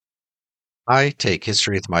I Take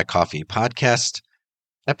History with My Coffee podcast,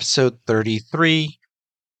 episode 33,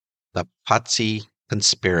 The Pazzi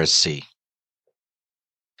Conspiracy.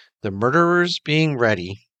 The murderers being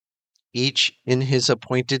ready, each in his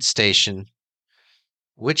appointed station,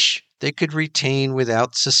 which they could retain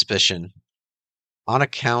without suspicion, on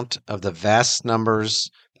account of the vast numbers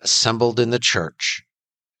assembled in the church,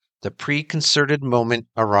 the preconcerted moment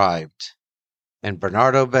arrived, and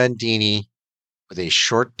Bernardo Bandini, with a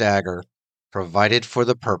short dagger provided for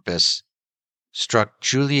the purpose, struck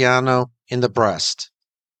Giuliano in the breast,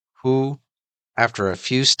 who, after a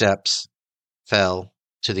few steps, fell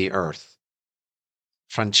to the earth.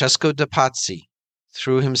 Francesco de Pazzi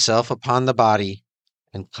threw himself upon the body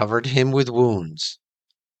and covered him with wounds,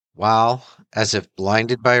 while, as if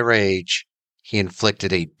blinded by rage, he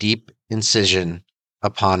inflicted a deep incision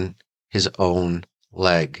upon his own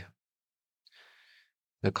leg.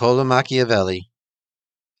 Niccolo Machiavelli,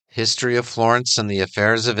 History of Florence and the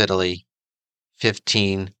Affairs of Italy,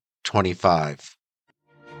 1525.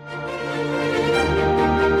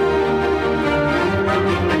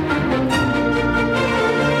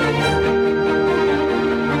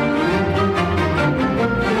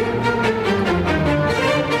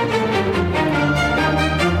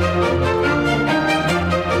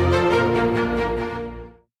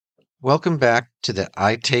 Welcome back to the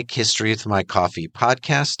I Take History with My Coffee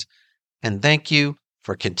podcast, and thank you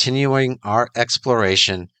for continuing our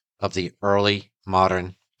exploration of the early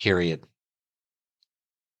modern period.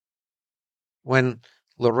 When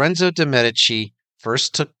Lorenzo de' Medici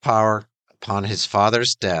first took power upon his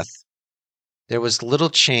father's death, there was little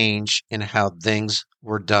change in how things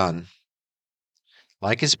were done.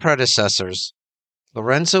 Like his predecessors,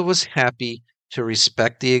 Lorenzo was happy to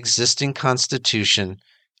respect the existing constitution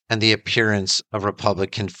and the appearance of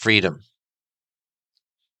Republican freedom.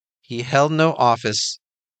 He held no office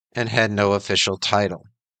and had no official title.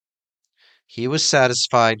 He was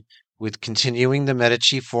satisfied with continuing the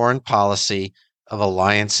Medici foreign policy of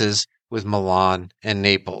alliances with Milan and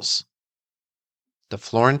Naples. The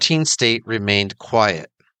Florentine state remained quiet,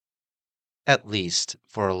 at least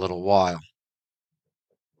for a little while.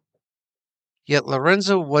 Yet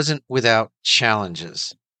Lorenzo wasn't without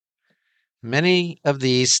challenges. Many of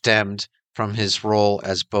these stemmed from his role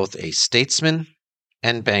as both a statesman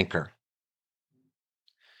and banker.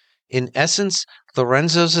 In essence,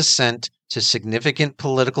 Lorenzo's ascent to significant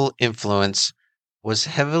political influence was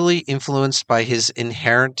heavily influenced by his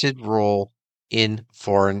inherited role in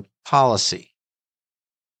foreign policy.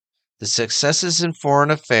 The successes in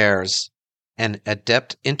foreign affairs and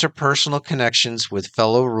adept interpersonal connections with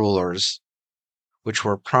fellow rulers, which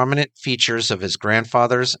were prominent features of his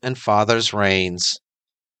grandfather's and father's reigns,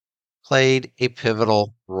 played a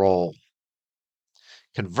pivotal role.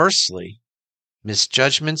 Conversely,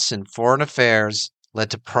 misjudgments in foreign affairs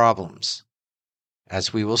led to problems,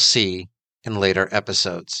 as we will see in later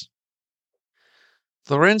episodes.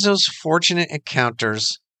 Lorenzo's fortunate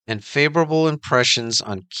encounters and favorable impressions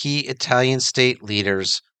on key Italian state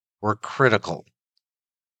leaders were critical.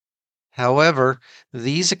 However,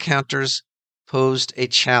 these encounters posed a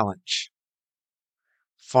challenge.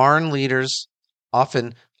 Foreign leaders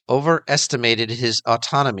often overestimated his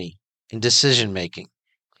autonomy in decision-making.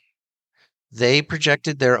 They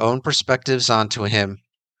projected their own perspectives onto him,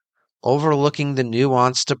 overlooking the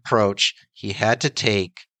nuanced approach he had to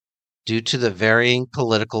take due to the varying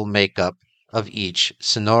political makeup of each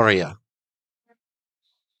signoria.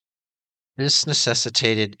 This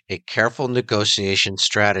necessitated a careful negotiation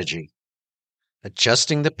strategy,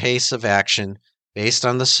 adjusting the pace of action based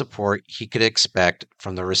on the support he could expect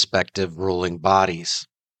from the respective ruling bodies.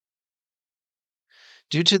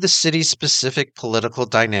 Due to the city's specific political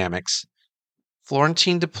dynamics,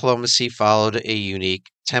 Florentine diplomacy followed a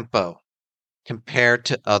unique tempo compared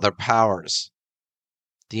to other powers.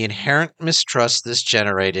 The inherent mistrust this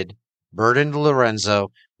generated burdened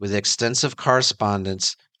Lorenzo with extensive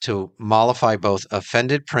correspondence to mollify both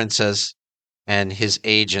offended princes and his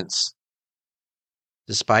agents.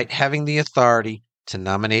 Despite having the authority to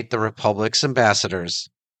nominate the Republic's ambassadors,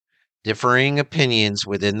 differing opinions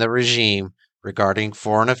within the regime regarding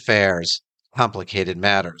foreign affairs complicated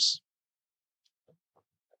matters.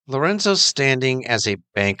 Lorenzo's standing as a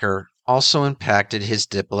banker also impacted his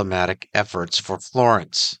diplomatic efforts for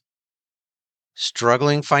Florence.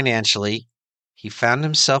 Struggling financially, he found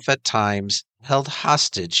himself at times held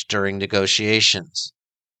hostage during negotiations,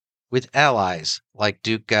 with allies like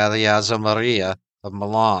Duke Galeazzo Maria of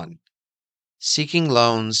Milan, seeking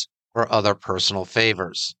loans or other personal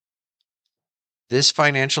favors. This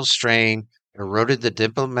financial strain eroded the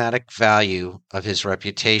diplomatic value of his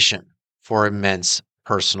reputation for immense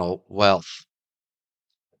personal wealth.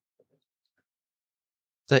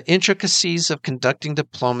 The intricacies of conducting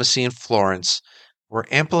diplomacy in Florence were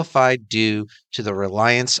amplified due to the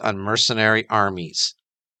reliance on mercenary armies,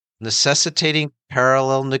 necessitating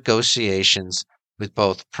parallel negotiations with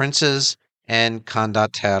both princes and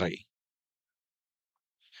condottieri.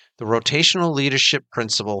 The rotational leadership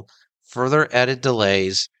principle further added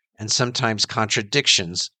delays and sometimes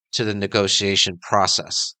contradictions to the negotiation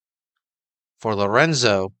process. For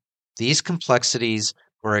Lorenzo, these complexities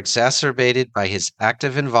were exacerbated by his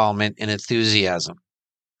active involvement and enthusiasm,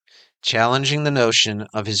 challenging the notion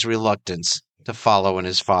of his reluctance to follow in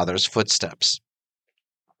his father's footsteps.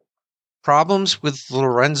 Problems with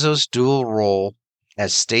Lorenzo's dual role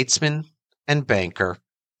as statesman and banker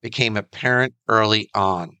became apparent early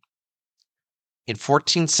on. In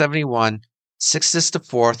 1471, Sixtus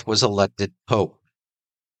IV was elected pope.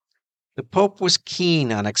 The pope was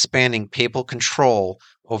keen on expanding papal control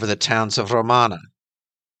over the towns of Romana,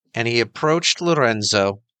 and he approached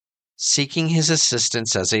Lorenzo, seeking his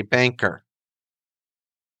assistance as a banker.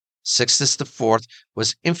 Sixtus IV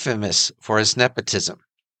was infamous for his nepotism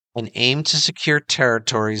and aimed to secure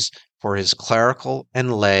territories for his clerical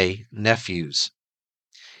and lay nephews.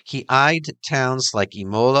 He eyed towns like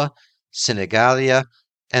Imola, Senigallia,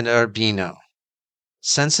 and Urbino,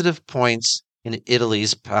 sensitive points in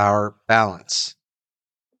Italy's power balance.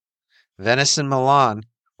 Venice and Milan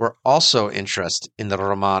were also interested in the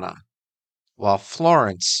Romana, while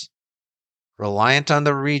Florence, reliant on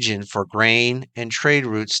the region for grain and trade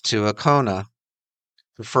routes to Ancona,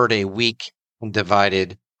 preferred a weak and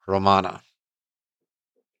divided Romana.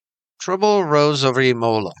 Trouble arose over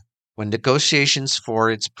Imola when negotiations for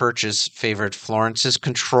its purchase favored Florence's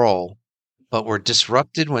control, but were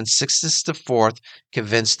disrupted when Sixtus IV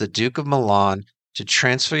convinced the Duke of Milan to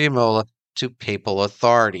transfer Imola to papal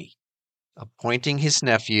authority, appointing his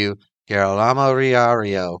nephew Girolamo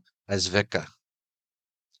Riario as vicar.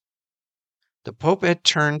 The Pope had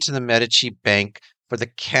turned to the Medici Bank for the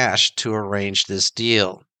cash to arrange this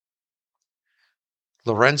deal.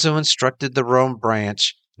 Lorenzo instructed the Rome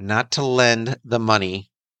branch not to lend the money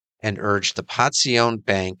and urged the Pazzi-owned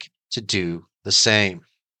bank to do the same.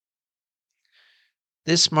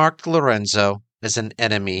 This marked Lorenzo as an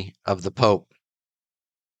enemy of the Pope.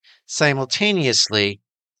 Simultaneously,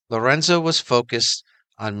 Lorenzo was focused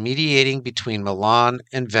on mediating between Milan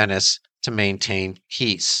and Venice to maintain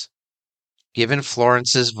peace, given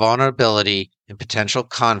Florence's vulnerability in potential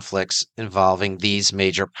conflicts involving these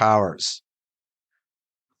major powers.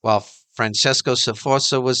 While Francesco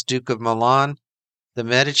Sforza was Duke of Milan, the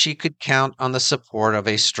Medici could count on the support of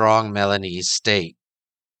a strong Milanese state.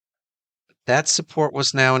 That support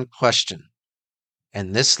was now in question,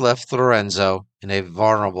 and this left Lorenzo in a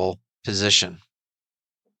vulnerable position.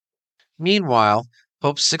 Meanwhile,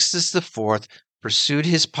 Pope Sixtus IV pursued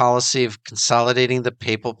his policy of consolidating the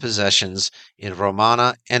papal possessions in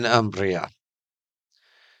Romana and Umbria.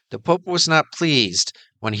 The Pope was not pleased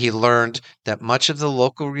when he learned that much of the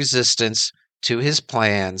local resistance to his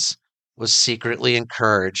plans was secretly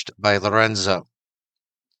encouraged by Lorenzo.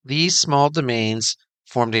 These small domains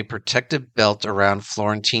formed a protective belt around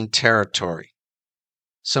Florentine territory.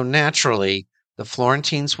 So naturally, the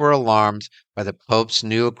Florentines were alarmed by the Pope's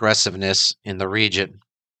new aggressiveness in the region.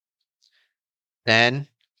 Then,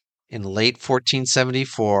 in late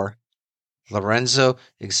 1474, Lorenzo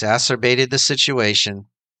exacerbated the situation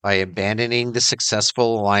by abandoning the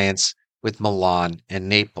successful alliance with Milan and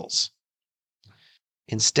Naples.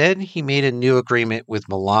 Instead, he made a new agreement with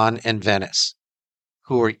Milan and Venice,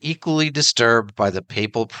 who were equally disturbed by the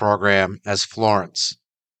papal program as Florence.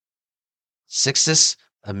 Sixtus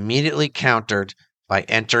immediately countered by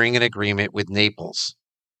entering an agreement with Naples.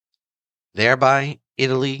 Thereby,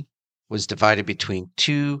 Italy was divided between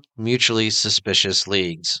two mutually suspicious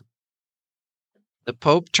leagues. The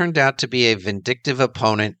Pope turned out to be a vindictive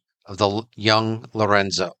opponent of the young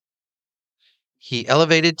Lorenzo. He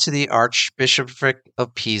elevated to the Archbishopric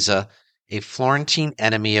of Pisa a Florentine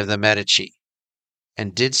enemy of the Medici,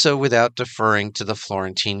 and did so without deferring to the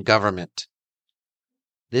Florentine government.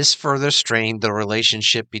 This further strained the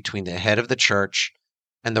relationship between the head of the church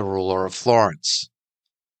and the ruler of Florence.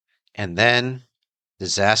 And then,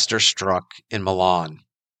 disaster struck in Milan.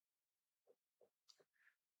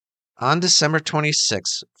 On December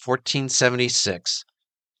 26, 1476,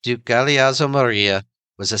 Duke Galeazzo Maria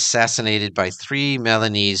was assassinated by 3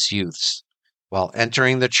 Milanese youths while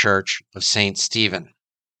entering the church of St. Stephen.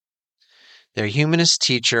 Their humanist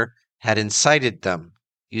teacher had incited them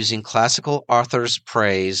using classical authors'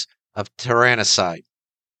 praise of tyrannicide.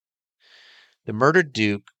 The murdered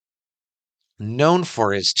duke, known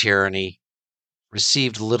for his tyranny,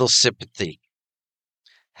 received little sympathy.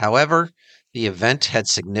 However, the event had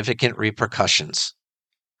significant repercussions.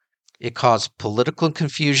 It caused political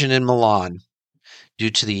confusion in Milan due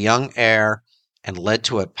to the young heir and led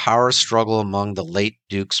to a power struggle among the late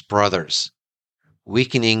Duke's brothers,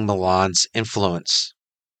 weakening Milan's influence.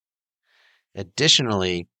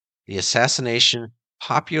 Additionally, the assassination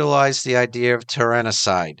popularized the idea of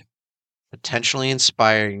tyrannicide, potentially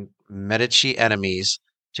inspiring Medici enemies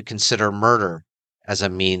to consider murder as a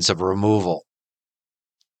means of removal,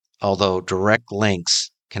 although direct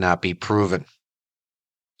links cannot be proven.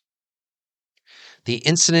 The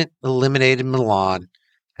incident eliminated Milan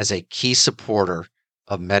as a key supporter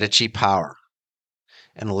of Medici power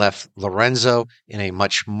and left Lorenzo in a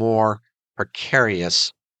much more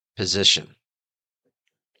precarious position.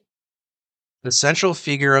 The central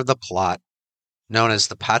figure of the plot, known as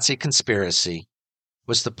the Pazzi conspiracy,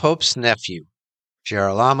 was the Pope's nephew,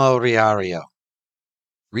 Girolamo Riario,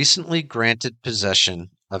 recently granted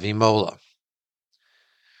possession of Imola.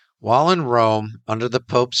 While in Rome under the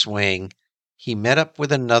Pope's wing, he met up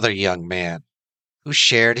with another young man who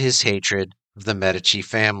shared his hatred of the Medici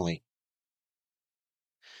family.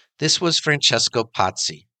 This was Francesco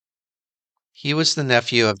Pazzi. He was the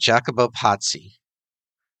nephew of Jacopo Pazzi,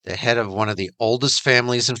 the head of one of the oldest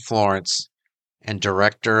families in Florence and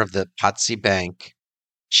director of the Pazzi Bank,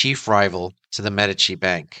 chief rival to the Medici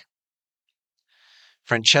Bank.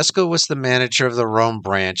 Francesco was the manager of the Rome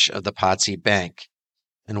branch of the Pazzi Bank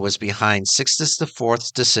and was behind Sixtus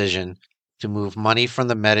IV's decision to move money from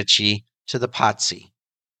the Medici to the Pazzi.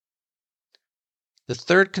 The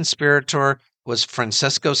third conspirator was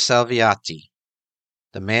Francesco Salviati,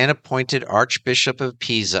 the man appointed Archbishop of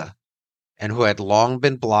Pisa and who had long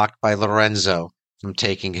been blocked by Lorenzo from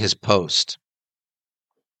taking his post.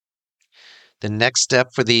 The next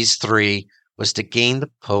step for these three was to gain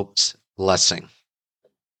the Pope's blessing.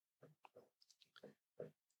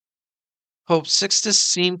 Pope Sixtus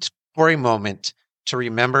seemed for a moment to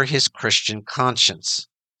remember his Christian conscience.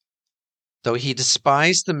 Though he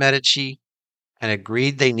despised the Medici and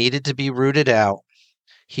agreed they needed to be rooted out,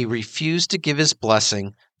 he refused to give his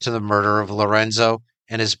blessing to the murder of Lorenzo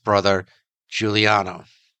and his brother Giuliano.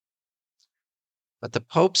 But the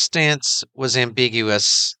Pope's stance was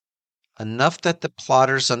ambiguous enough that the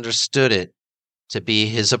plotters understood it to be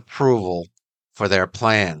his approval for their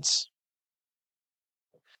plans.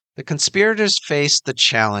 The conspirators faced the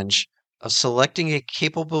challenge of selecting a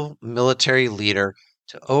capable military leader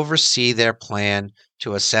to oversee their plan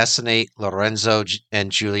to assassinate Lorenzo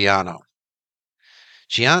and Giuliano.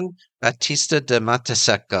 Gian Battista de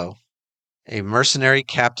Montesecco, a mercenary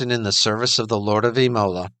captain in the service of the Lord of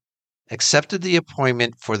Imola, accepted the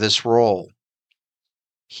appointment for this role.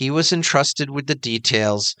 He was entrusted with the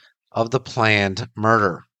details of the planned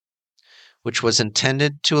murder, which was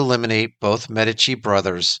intended to eliminate both Medici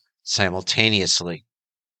brothers simultaneously.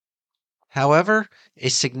 However, a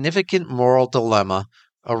significant moral dilemma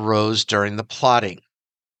arose during the plotting.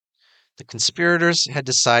 The conspirators had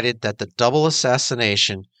decided that the double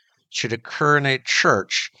assassination should occur in a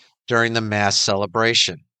church during the mass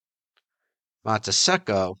celebration.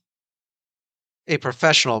 Montesecco, a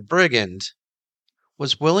professional brigand,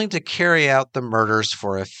 was willing to carry out the murders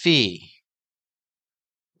for a fee.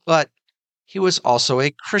 But he was also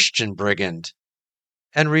a Christian brigand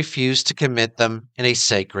and refused to commit them in a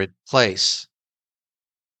sacred place.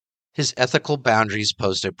 His ethical boundaries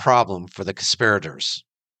posed a problem for the conspirators.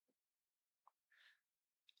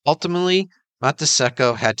 Ultimately,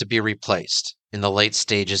 Montesecco had to be replaced in the late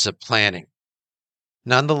stages of planning.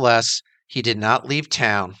 Nonetheless, he did not leave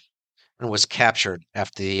town and was captured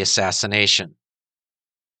after the assassination.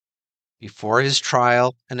 Before his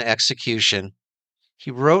trial and execution,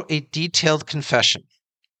 he wrote a detailed confession,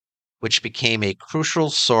 which became a crucial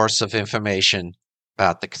source of information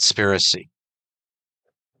about the conspiracy.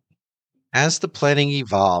 As the planning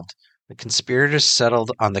evolved, the conspirators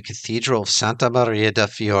settled on the Cathedral of Santa Maria de'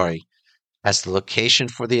 Fiori as the location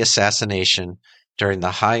for the assassination during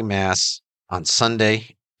the High Mass on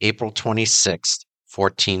Sunday, April 26,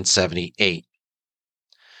 1478.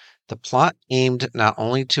 The plot aimed not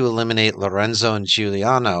only to eliminate Lorenzo and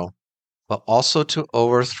Giuliano, but also to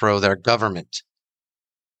overthrow their government.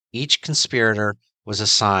 Each conspirator was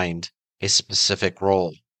assigned a specific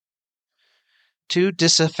role. Two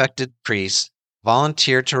disaffected priests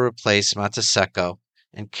volunteered to replace Montesecco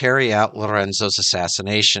and carry out Lorenzo's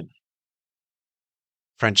assassination.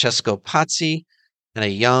 Francesco Pazzi and a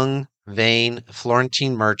young, vain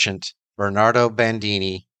Florentine merchant, Bernardo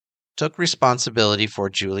Bandini, took responsibility for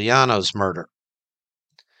Giuliano's murder.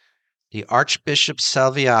 The Archbishop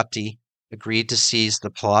Salviati agreed to seize the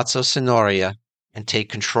Palazzo Signoria and take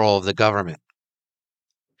control of the government.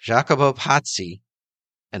 Jacopo Pazzi,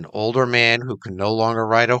 an older man who could no longer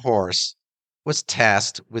ride a horse, was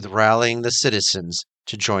tasked with rallying the citizens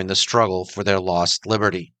to join the struggle for their lost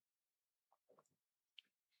liberty.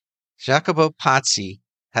 Jacopo Pazzi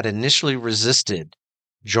had initially resisted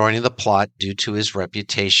joining the plot due to his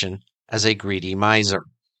reputation as a greedy miser.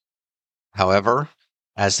 However,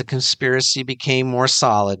 as the conspiracy became more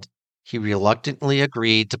solid, he reluctantly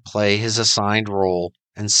agreed to play his assigned role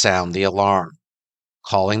and sound the alarm,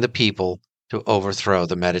 calling the people to overthrow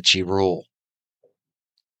the Medici rule.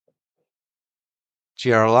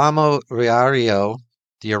 Girolamo Riario,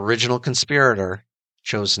 the original conspirator,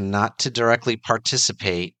 chose not to directly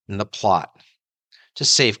participate in the plot to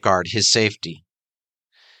safeguard his safety.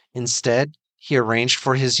 Instead, he arranged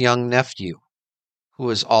for his young nephew, who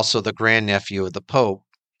was also the grandnephew of the Pope,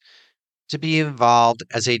 to be involved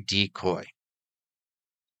as a decoy.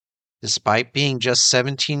 Despite being just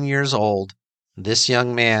 17 years old, this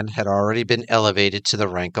young man had already been elevated to the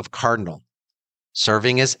rank of cardinal,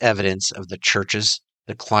 serving as evidence of the Church's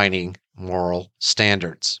declining moral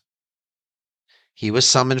standards. He was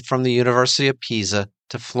summoned from the University of Pisa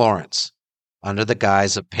to Florence under the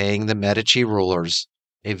guise of paying the Medici rulers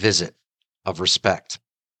a visit of respect.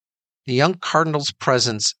 The young cardinal's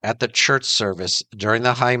presence at the church service during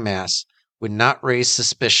the High Mass would not raise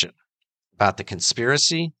suspicion about the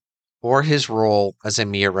conspiracy or his role as a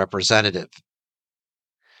mere representative.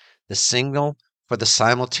 The signal for the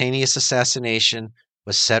simultaneous assassination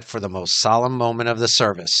was set for the most solemn moment of the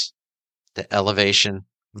service, the elevation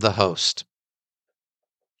of the host.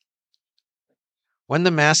 When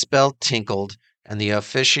the Mass bell tinkled and the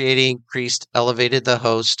officiating priest elevated the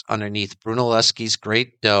host underneath Brunelleschi's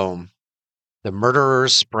great dome, the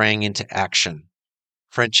murderers sprang into action.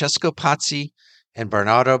 Francesco Pazzi and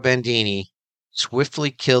Bernardo Bandini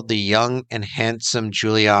swiftly killed the young and handsome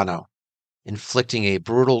Giuliano, inflicting a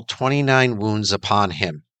brutal 29 wounds upon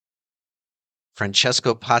him.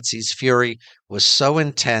 Francesco Pazzi's fury was so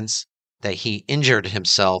intense that he injured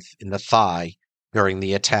himself in the thigh during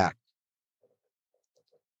the attack.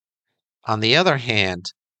 On the other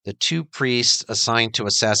hand, the two priests assigned to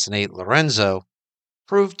assassinate Lorenzo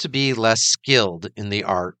proved to be less skilled in the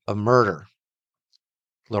art of murder.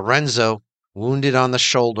 Lorenzo, wounded on the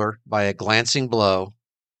shoulder by a glancing blow,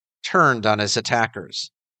 turned on his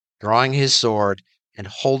attackers, drawing his sword and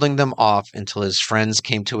holding them off until his friends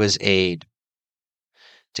came to his aid.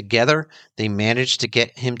 Together, they managed to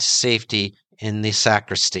get him to safety in the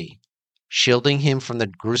sacristy, shielding him from the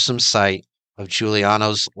gruesome sight of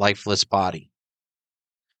Giuliano's lifeless body.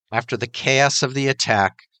 After the chaos of the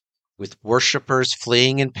attack, with worshippers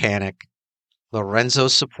fleeing in panic,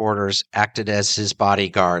 Lorenzo's supporters acted as his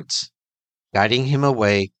bodyguards, guiding him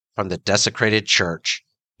away from the desecrated church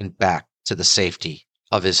and back to the safety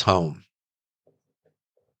of his home.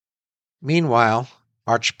 Meanwhile,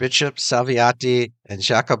 Archbishop Salviati and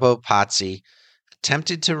Jacopo Pazzi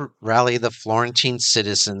attempted to rally the Florentine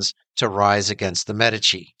citizens to rise against the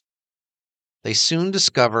Medici. They soon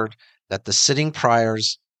discovered that the sitting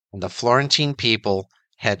priors and the Florentine people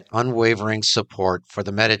had unwavering support for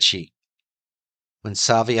the Medici. When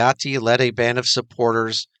Salviati led a band of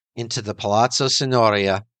supporters into the Palazzo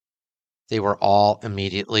Signoria, they were all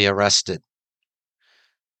immediately arrested.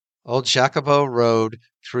 Old Jacopo rode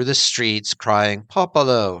through the streets crying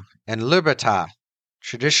Popolo and Libertà,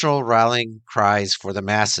 traditional rallying cries for the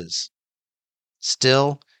masses.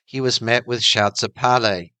 Still, he was met with shouts of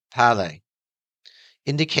Palle, Palle,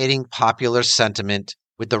 indicating popular sentiment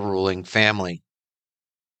with the ruling family.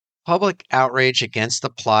 Public outrage against the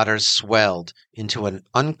plotters swelled into an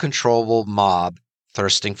uncontrollable mob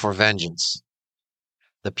thirsting for vengeance.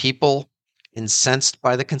 The people, incensed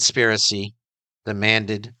by the conspiracy,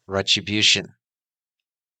 demanded retribution.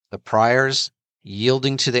 The priors,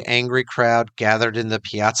 yielding to the angry crowd gathered in the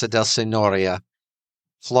Piazza del Signoria,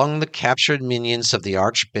 flung the captured minions of the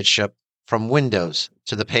archbishop from windows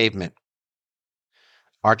to the pavement.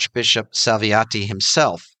 Archbishop Salviati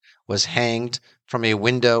himself was hanged from a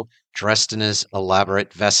window dressed in his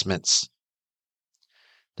elaborate vestments.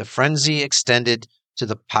 The frenzy extended to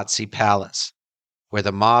the Pazzi Palace, where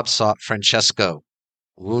the mob sought Francesco,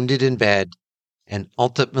 wounded in bed, and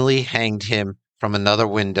ultimately hanged him from another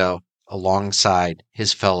window alongside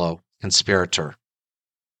his fellow conspirator.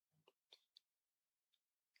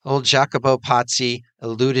 Old Jacopo Pazzi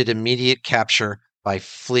eluded immediate capture by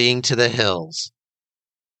fleeing to the hills,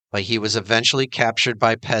 but he was eventually captured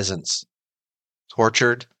by peasants,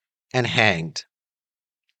 tortured, and hanged.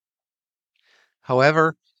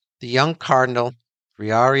 However, the young cardinal,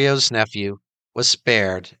 Riario's nephew, was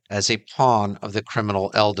spared as a pawn of the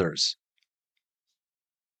criminal elders.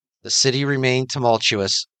 The city remained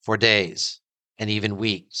tumultuous for days and even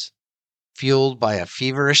weeks, fueled by a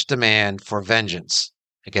feverish demand for vengeance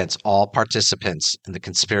against all participants in the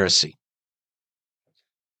conspiracy.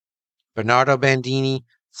 Bernardo Bandini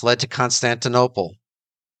fled to Constantinople,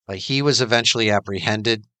 but he was eventually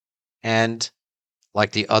apprehended and,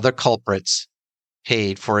 like the other culprits,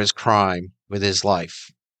 paid for his crime with his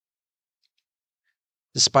life.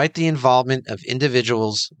 Despite the involvement of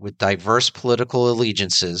individuals with diverse political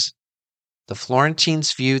allegiances, the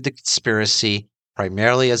Florentines viewed the conspiracy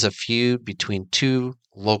primarily as a feud between two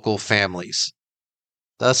local families,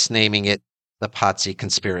 thus naming it the Pazzi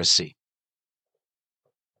conspiracy.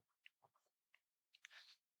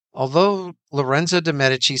 Although Lorenzo de'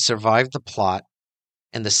 Medici survived the plot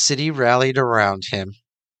and the city rallied around him,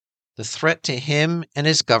 the threat to him and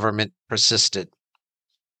his government persisted.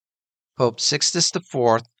 Pope Sixtus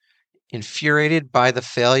IV, infuriated by the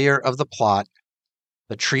failure of the plot,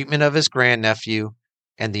 the treatment of his grandnephew,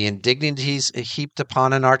 and the indignities heaped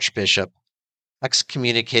upon an archbishop,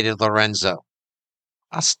 excommunicated Lorenzo,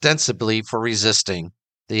 ostensibly for resisting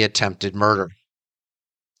the attempted murder.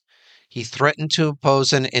 He threatened to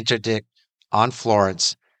impose an interdict on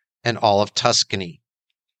Florence and all of Tuscany,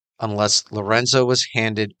 unless Lorenzo was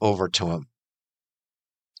handed over to him.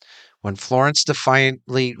 When Florence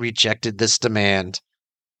defiantly rejected this demand,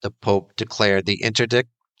 the Pope declared the interdict,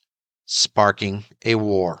 sparking a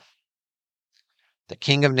war. The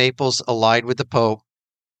King of Naples allied with the Pope,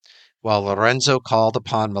 while Lorenzo called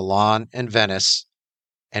upon Milan and Venice,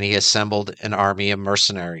 and he assembled an army of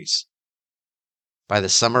mercenaries. By the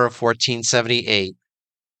summer of 1478,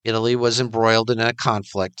 Italy was embroiled in a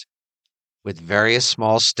conflict, with various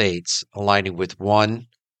small states aligning with one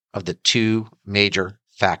of the two major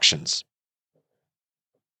factions.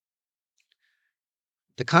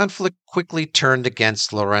 The conflict quickly turned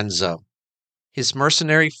against Lorenzo. His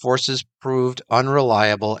mercenary forces proved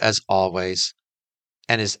unreliable as always,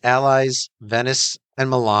 and his allies, Venice and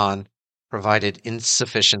Milan, provided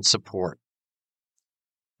insufficient support.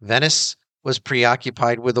 Venice was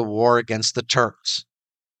preoccupied with a war against the Turks,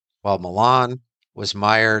 while Milan was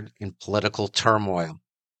mired in political turmoil.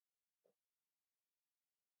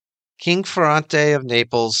 King Ferrante of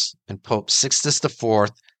Naples and Pope Sixtus IV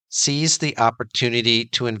seized the opportunity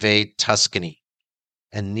to invade Tuscany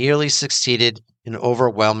and nearly succeeded in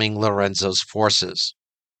overwhelming Lorenzo's forces.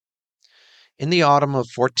 In the autumn of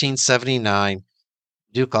 1479,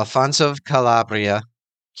 Duke Alfonso of Calabria,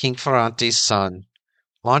 King Ferrante's son,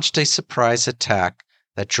 launched a surprise attack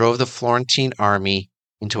that drove the Florentine army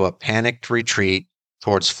into a panicked retreat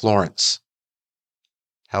towards Florence.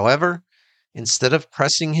 However, instead of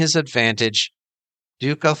pressing his advantage,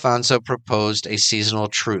 Duke Alfonso proposed a seasonal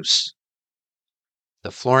truce.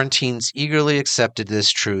 The Florentines eagerly accepted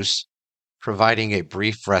this truce, providing a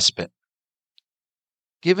brief respite.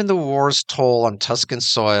 Given the war's toll on Tuscan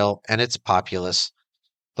soil and its populace,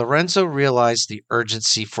 Lorenzo realized the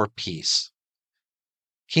urgency for peace.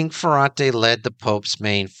 King Ferrante led the Pope's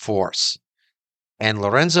main force, and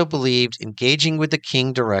Lorenzo believed engaging with the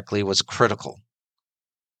king directly was critical.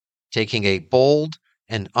 Taking a bold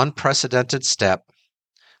and unprecedented step,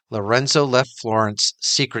 Lorenzo left Florence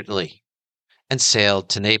secretly and sailed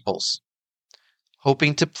to Naples,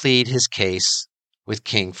 hoping to plead his case with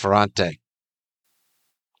King Ferrante.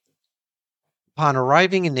 Upon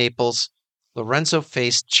arriving in Naples, Lorenzo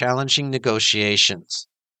faced challenging negotiations,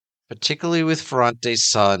 particularly with Ferrante's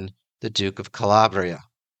son, the Duke of Calabria.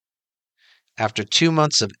 After 2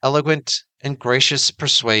 months of eloquent and gracious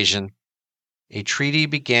persuasion, a treaty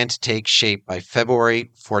began to take shape by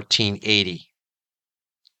February 1480.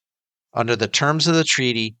 Under the terms of the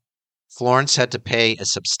treaty, Florence had to pay a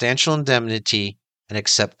substantial indemnity and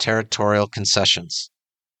accept territorial concessions.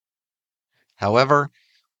 However,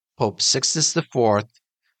 Pope Sixtus IV,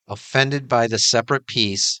 offended by the separate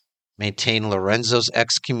peace, maintained Lorenzo's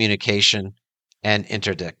excommunication and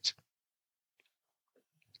interdict.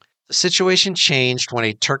 The situation changed when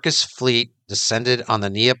a Turkish fleet descended on the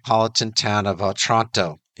Neapolitan town of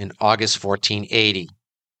Otranto in August 1480,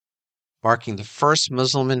 marking the first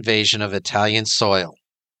Muslim invasion of Italian soil.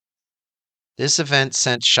 This event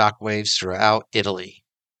sent shockwaves throughout Italy.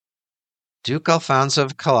 Duke Alfonso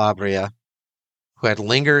of Calabria, who had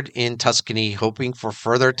lingered in Tuscany hoping for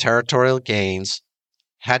further territorial gains,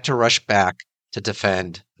 had to rush back to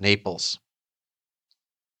defend Naples.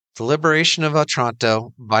 The liberation of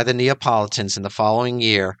Otranto by the Neapolitans in the following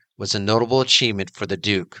year was a notable achievement for the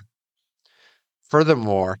Duke.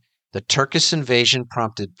 Furthermore, the Turkish invasion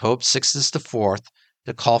prompted Pope Sixtus IV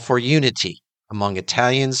to call for unity among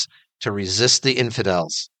Italians to resist the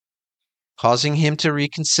infidels, causing him to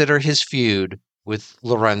reconsider his feud with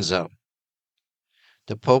Lorenzo.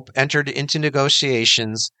 The Pope entered into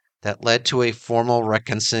negotiations that led to a formal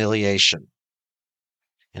reconciliation.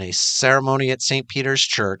 In a ceremony at St. Peter's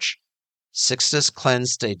Church, Sixtus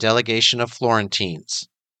cleansed a delegation of Florentines,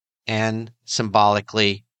 and,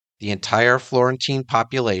 symbolically, the entire Florentine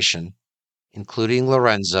population, including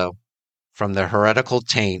Lorenzo, from the heretical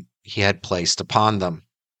taint he had placed upon them.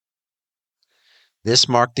 This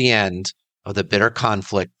marked the end of the bitter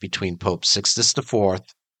conflict between Pope Sixtus IV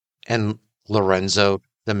and Lorenzo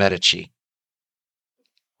de' Medici.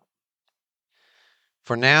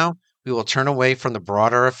 For now, we will turn away from the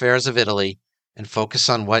broader affairs of Italy and focus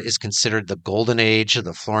on what is considered the golden age of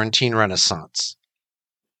the Florentine Renaissance.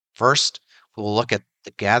 First, we will look at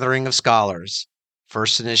the gathering of scholars,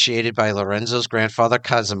 first initiated by Lorenzo's grandfather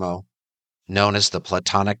Cosimo, known as the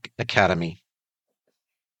Platonic Academy.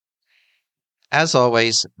 As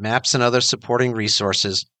always, maps and other supporting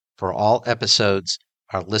resources for all episodes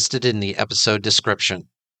are listed in the episode description.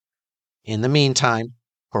 In the meantime,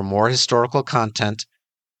 for more historical content,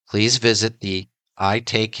 please visit the I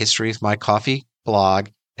Take History with My Coffee blog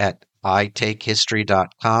at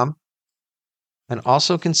itakehistory.com, and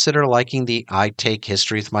also consider liking the I Take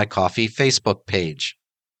History with My Coffee Facebook page.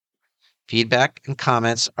 Feedback and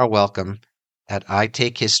comments are welcome at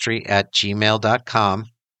itakehistory@gmail.com,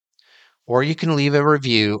 or you can leave a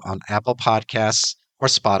review on Apple Podcasts or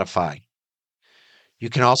Spotify. You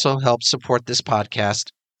can also help support this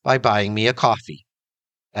podcast by buying me a coffee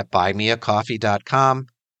at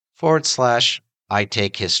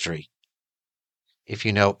buymeacoffee.com/itakehistory. If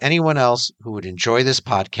you know anyone else who would enjoy this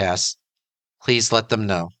podcast, please let them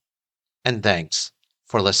know. And thanks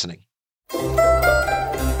for listening.